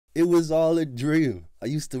It was all a dream. I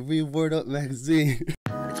used to read Word Up magazine.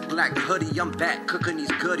 It's Black Hoodie, I'm back cooking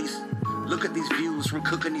these goodies. Look at these views from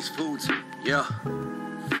cooking these foods. Yeah.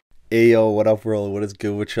 Hey yo, what up world? What is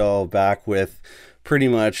good with y'all? Back with pretty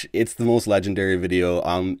much, it's the most legendary video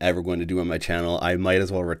I'm ever going to do on my channel. I might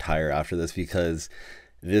as well retire after this because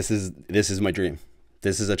this is my dream.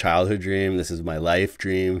 This is a childhood dream. This is my life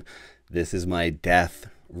dream. This is my death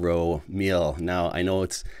row meal. Now I know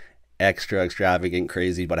it's extra extravagant,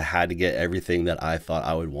 crazy, but I had to get everything that I thought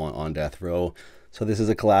I would want on death row. So this is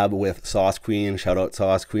a collab with Sauce Queen. Shout out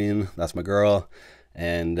Sauce Queen. That's my girl.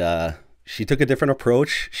 And she took a different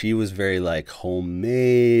approach. She was very like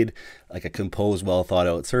homemade, like a composed, well thought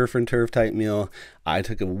out surf and turf type meal. I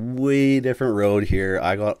took a way different road here.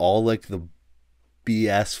 I got all like the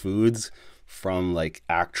BS foods from like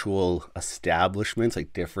actual establishments,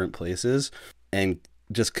 like different places, and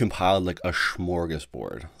just compiled like a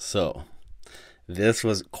smorgasbord. So this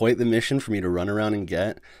was quite the mission for me to run around and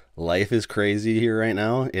get. Life is crazy here right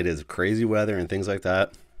now. It is crazy weather and things like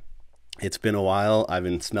that. It's been a while. I've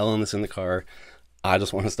been smelling this in the car. I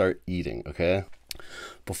just want to start eating, okay?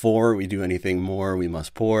 Before we do anything more, we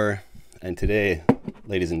must pour. And today,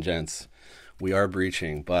 ladies and gents, we are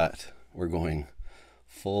breaching, but we're going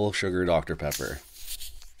full sugar Dr. Pepper.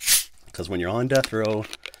 Because when you're on death row,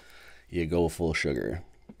 you go full sugar.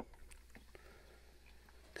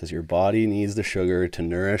 Because your body needs the sugar to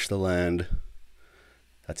nourish the land.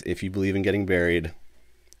 That's if you believe in getting buried.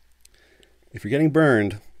 If you're getting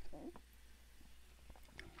burned,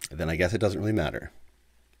 then I guess it doesn't really matter.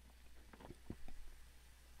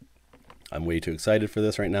 I'm way too excited for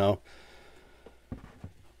this right now.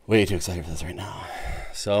 Way too excited for this right now.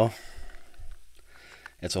 So,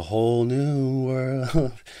 it's a whole new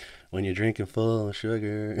world when you're drinking full of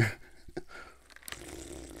sugar.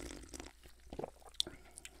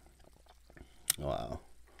 Wow.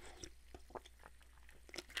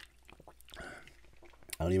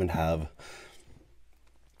 I don't even have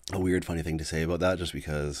a weird, funny thing to say about that just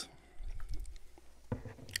because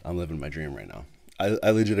I'm living my dream right now. I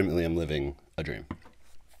legitimately am living a dream.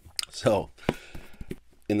 So,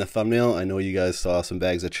 in the thumbnail, I know you guys saw some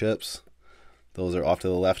bags of chips. Those are off to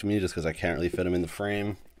the left of me just because I can't really fit them in the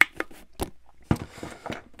frame.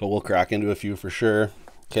 But we'll crack into a few for sure.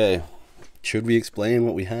 Okay, should we explain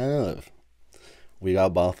what we have? We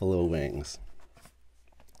got buffalo wings.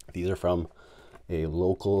 These are from a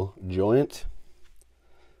local joint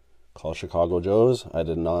called Chicago Joe's. I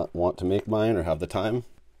did not want to make mine or have the time.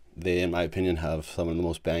 They, in my opinion, have some of the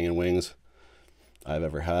most banging wings I've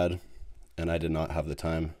ever had, and I did not have the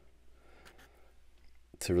time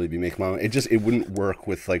to really be making my own. It wouldn't work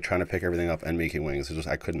with like trying to pick everything up and making wings.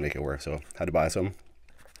 I couldn't make it work, so I had to buy some.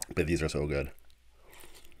 But these are so good.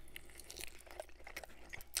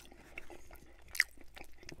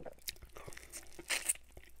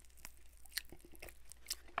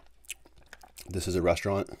 This is a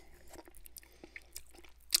restaurant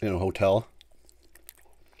in a hotel.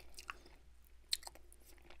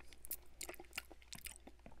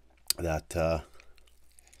 That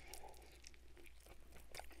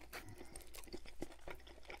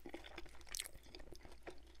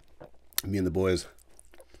me and the boys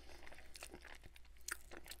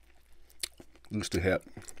used to hit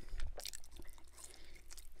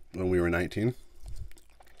when we were 19.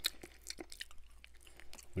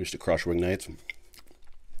 We used to crush wing nights.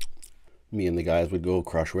 Me and the guys would go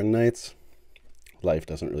crush wing nights. Life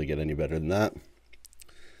doesn't really get any better than that.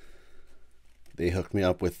 They hooked me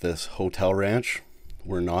up with this hotel ranch.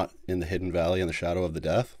 We're not in the hidden valley in the shadow of the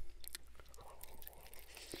death.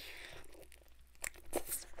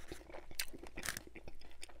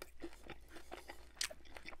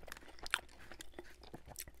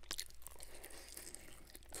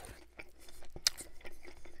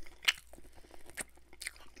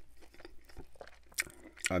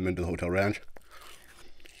 I'm into the hotel ranch.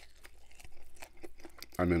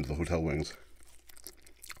 I'm into the hotel wings.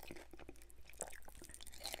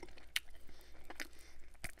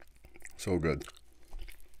 So good.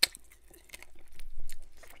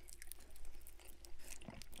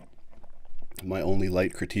 My only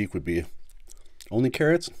light critique would be only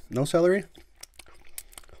carrots, no celery.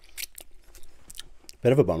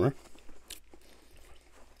 Bit of a bummer.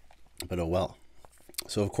 But oh well.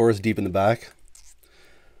 So of course, deep in the back,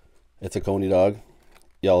 it's a coney dog.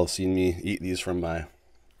 Y'all have seen me eat these from my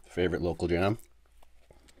favorite local jam.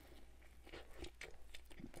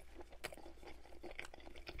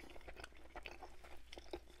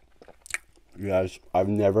 You guys, I've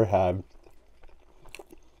never had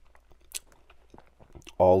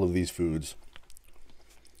all of these foods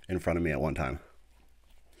in front of me at one time.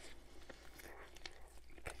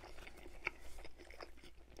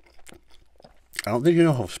 I don't think you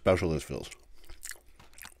know how special this feels.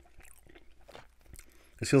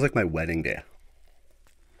 This feels like my wedding day.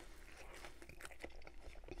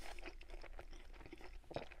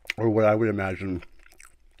 Or what I would imagine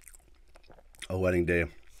a wedding day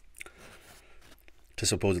to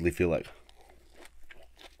supposedly feel like.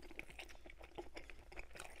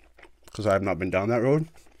 Because I have not been down that road.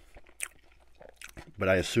 But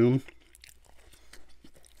I assume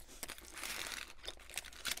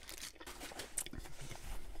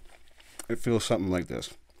it feels something like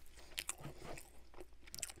this.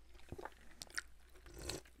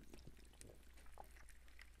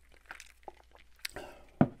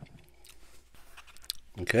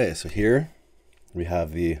 Okay, so here we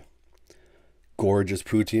have the gorgeous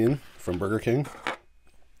poutine from Burger King.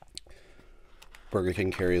 Burger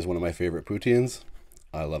King carries one of my favorite poutines.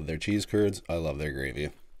 I love their cheese curds. I love their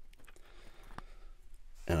gravy.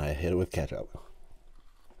 And I hit it with ketchup.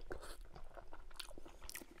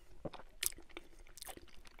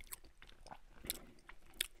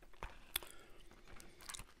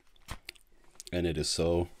 And it is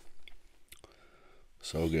so,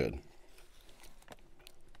 so good.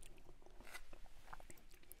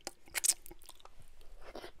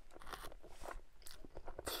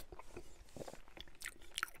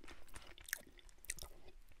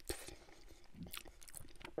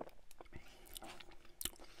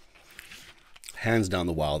 Hands down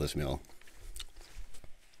the wildest meal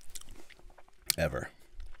ever.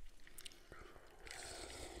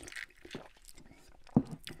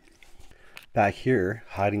 Back here,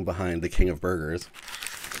 hiding behind the king of burgers,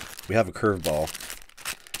 we have a curveball,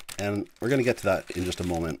 and we're going to get to that in just a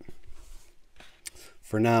moment.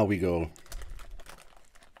 For now, we go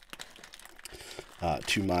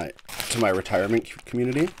to my retirement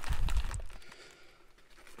community,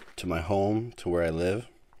 to my home, to where I live,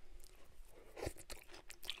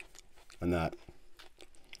 and that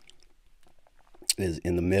is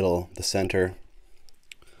in the middle, the center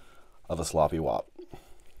of a sloppy wop.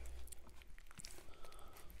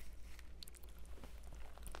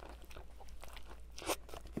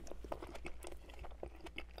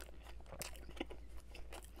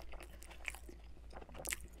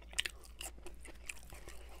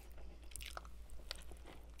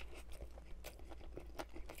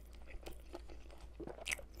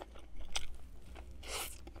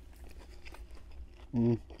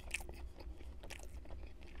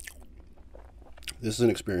 This is an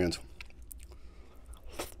experience.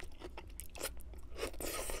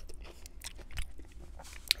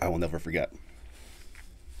 I will never forget.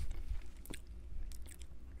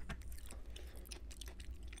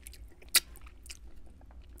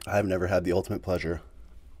 I have never had the ultimate pleasure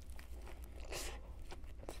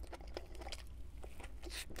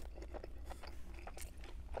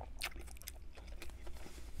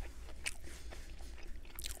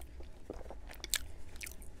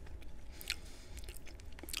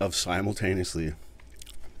of simultaneously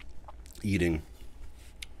eating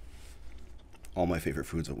all my favorite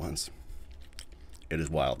foods at once. It is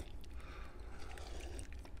wild.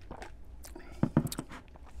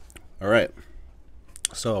 All right.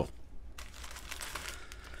 So,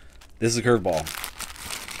 this is a curveball.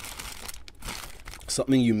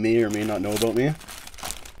 Something you may or may not know about me.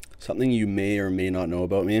 Something you may or may not know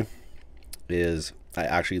about me is I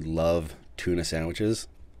actually love tuna sandwiches.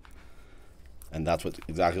 And that's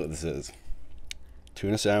exactly what this is.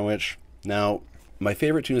 Tuna sandwich. Now, my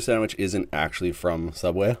favorite tuna sandwich isn't actually from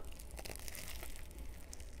Subway.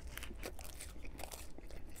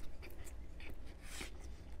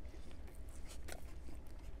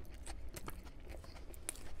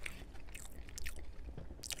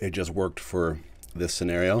 It just worked for this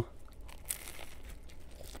scenario.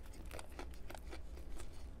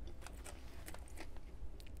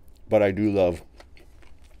 But I do love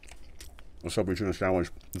a Subway tuna sandwich.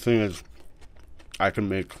 The thing is, I can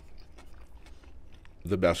make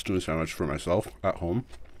the best tuna sandwich for myself at home.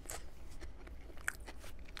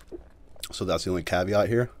 So that's the only caveat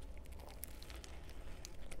here.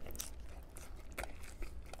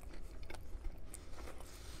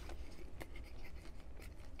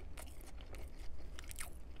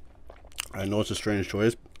 I know it's a strange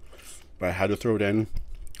choice, but I had to throw it in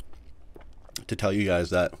to tell you guys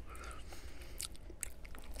that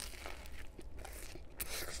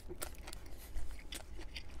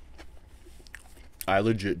I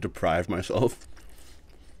legit deprived myself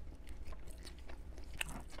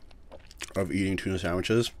of eating tuna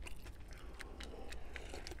sandwiches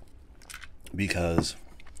because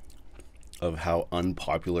of how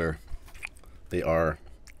unpopular they are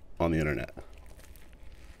on the internet.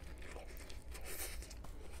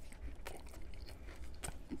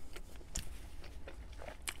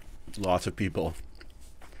 lots of people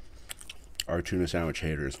are tuna sandwich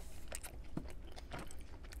haters.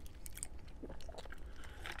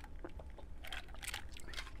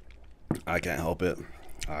 I can't help it.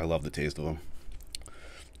 I love the taste of them.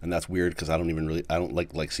 And that's weird because I don't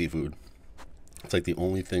like seafood. It's like the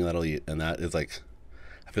only thing that I'll eat, and that is like,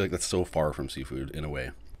 I feel like that's so far from seafood in a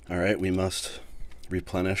way. All right, we must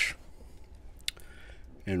replenish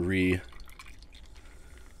and re-sugify.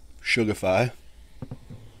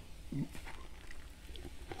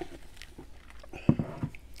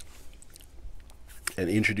 And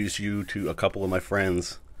introduce you to a couple of my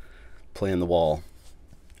friends playing the wall.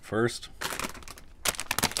 First,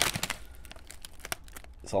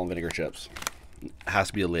 salt and vinegar chips. It has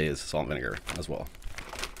to be a Lay's salt and vinegar as well.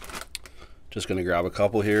 Just gonna grab a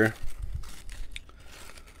couple here.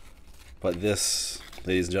 But this,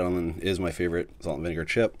 ladies and gentlemen, is my favorite salt and vinegar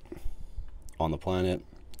chip on the planet.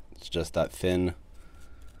 It's just that thin,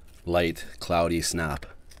 light, cloudy snap.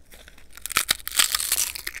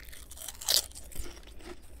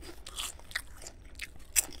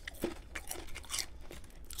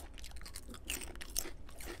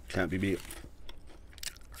 Can't be beat.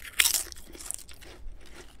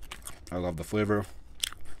 I love the flavor.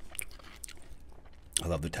 I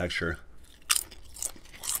love the texture.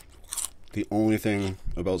 The only thing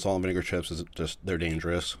about salt and vinegar chips is just they're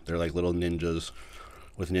dangerous. They're like little ninjas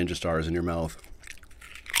with ninja stars in your mouth.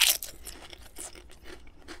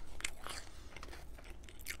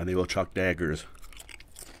 And they will chuck daggers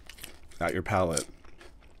at your palate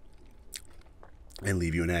and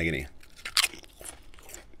leave you in agony.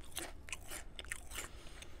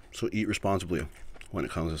 So eat responsibly when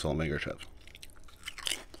it comes to salt and vinegar chips.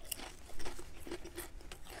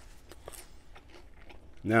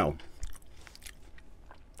 Now,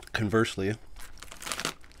 conversely,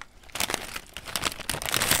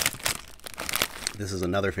 this is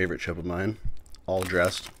another favorite chip of mine, all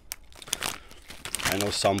dressed. I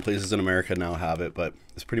know some places in America now have it, but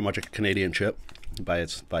it's pretty much a Canadian chip by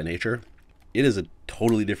nature. It is a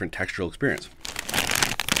totally different textural experience.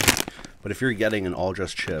 But if you're getting an all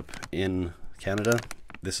dressed chip in Canada,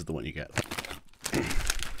 this is the one you get.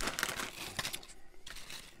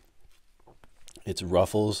 It's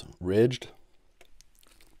Ruffles ridged.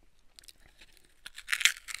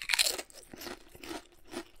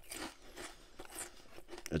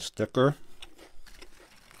 It's thicker,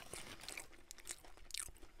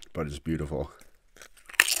 but it's beautiful.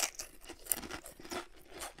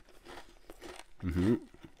 Maybe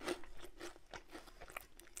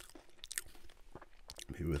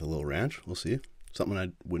with a little ranch, we'll see. Something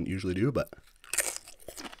I wouldn't usually do, but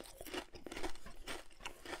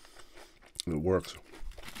it works.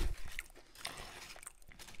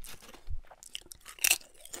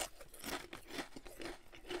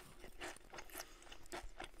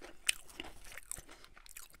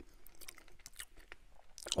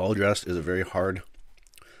 All dressed is a very hard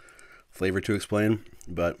flavor to explain,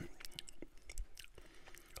 but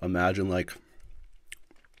imagine like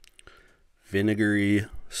vinegary,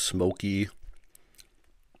 smoky,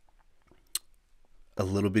 a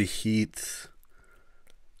little bit of heat,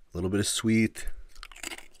 a little bit of sweet.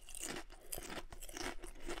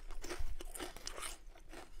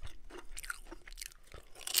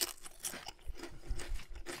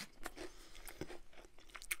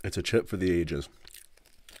 It's a chip for the ages.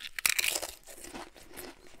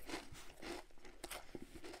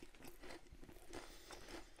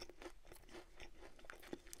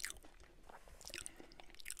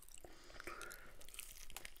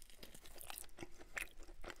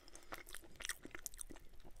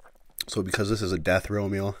 So because this is a death row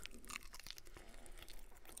meal,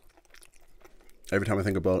 every time I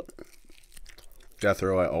think about death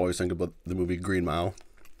row, I always think about the movie Green Mile,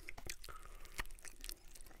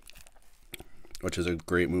 which is a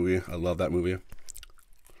great movie. I love that movie.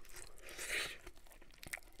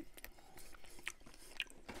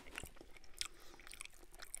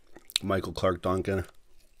 Michael Clark Duncan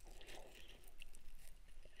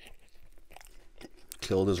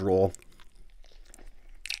killed his role.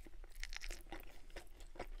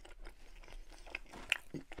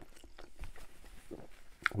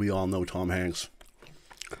 We all know Tom Hanks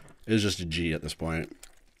is just a G at this point.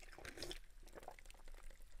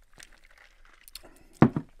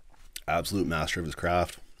 Absolute master of his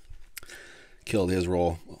craft. Killed his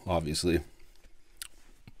role, obviously.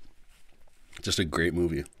 Just a great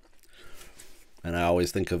movie. And I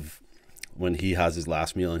always think of when he has his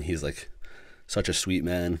last meal and he's like such a sweet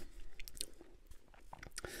man.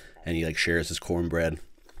 And he like shares his cornbread.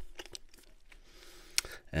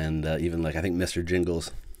 And even like I think Mr.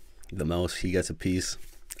 Jingles, the mouse, he gets a piece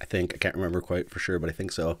I think. I can't remember quite for sure, but I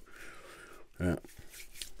think so. Yeah.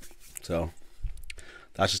 So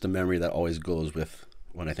that's just a memory that always goes with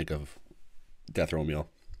when I think of death row meal.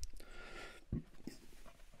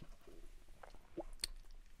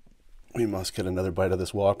 We must get another bite of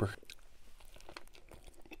this Whopper.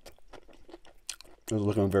 It's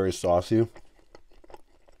looking very saucy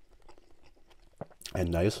and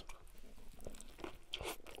nice.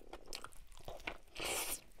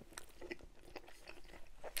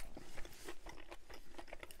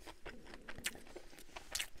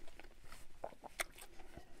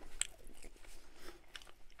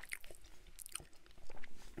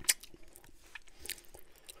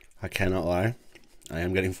 I cannot lie, I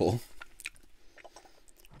am getting full.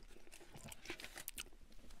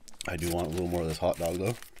 I do want a little more of this hot dog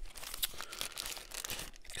though,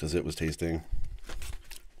 because it was tasting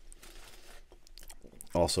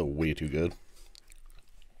also way too good.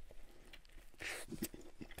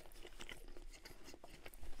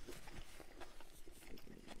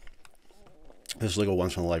 This is like a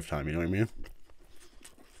once in a lifetime, you know what I mean?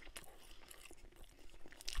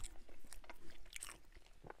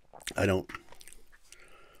 I don't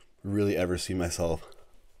really ever see myself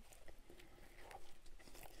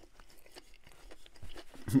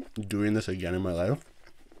doing this again in my life.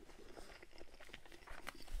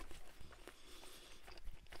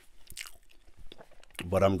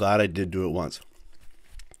 But I'm glad I did do it once.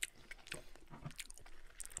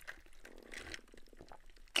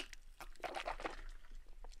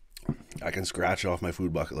 I can scratch off my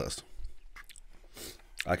food bucket list.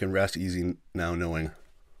 I can rest easy now knowing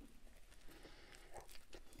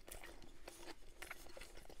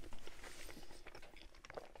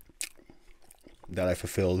that I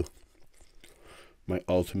fulfilled my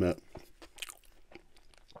ultimate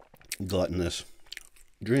gluttonous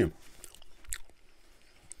dream.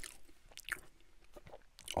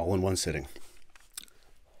 All in one sitting.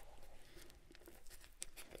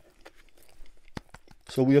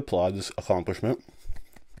 So we applaud this accomplishment.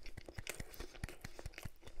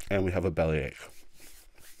 And we have a bellyache.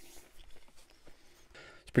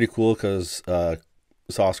 It's pretty cool because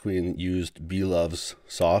Sauce Queen used B Love's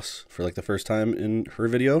sauce for like the first time in her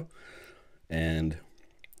video, and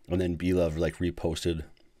then B Love like reposted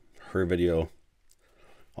her video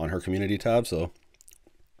on her community tab, so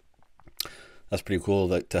that's pretty cool,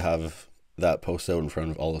 like to have that post out in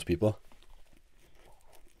front of all those people.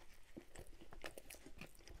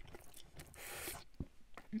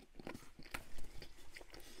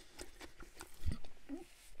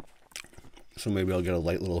 So maybe I'll get a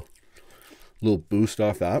light little boost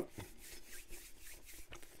off that.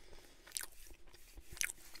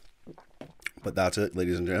 But that's it,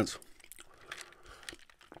 ladies and gents.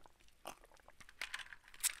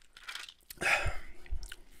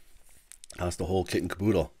 That's the whole kit and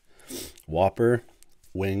caboodle. Whopper,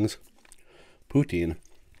 wings, poutine,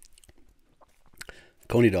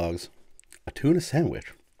 coney dogs, a tuna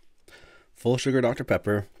sandwich, full sugar Dr.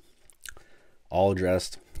 Pepper, all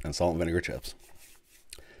dressed in salt and vinegar chips.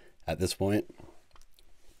 At this point,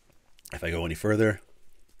 if I go any further,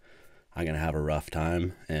 I'm going to have a rough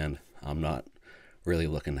time, and I'm not really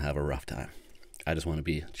looking to have a rough time. I just want to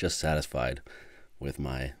be just satisfied with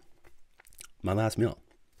my last meal.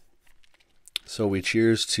 So we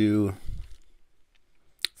cheers to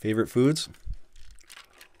favorite foods.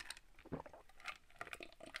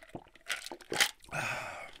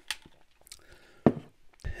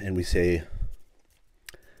 And we say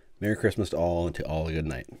Merry Christmas to all, and to all a good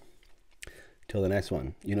night. Till the next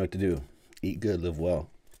one, you know what to do. Eat good, live well,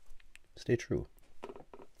 stay true.